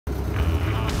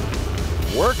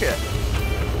Work it.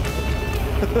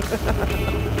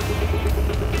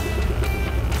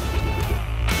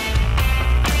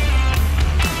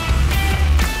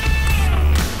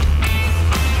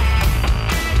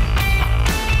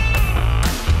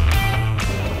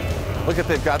 Look at,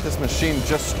 they've got this machine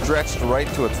just stretched right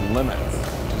to its limits,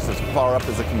 just as far up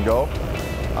as it can go.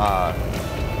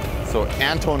 So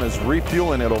Anton is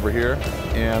refueling it over here,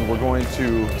 and we're going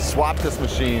to swap this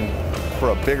machine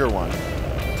for a bigger one.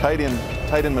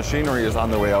 Titan Machinery is on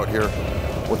their way out here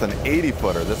with an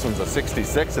 80-footer. This one's a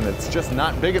 66, and it's just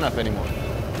not big enough anymore,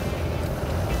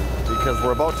 because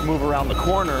we're about to move around the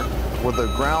corner where the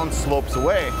ground slopes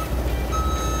away,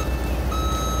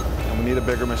 and we need a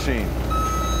bigger machine.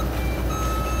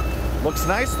 Looks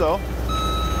nice though.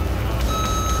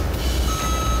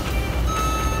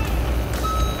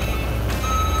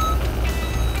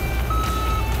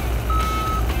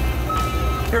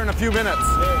 Here in a few minutes.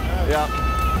 Yeah.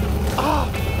 Ah.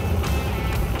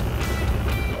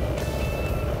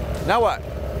 Now what?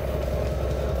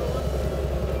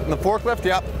 In the forklift?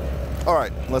 Yep. All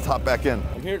right, let's hop back in.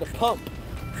 I'm here to pump.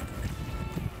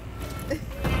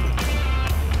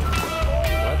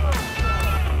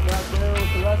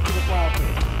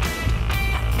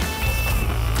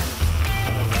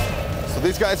 So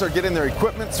these guys are getting their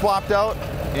equipment swapped out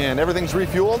and everything's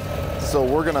refueled. So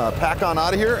we're gonna pack on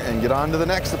out of here and get on to the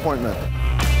next appointment.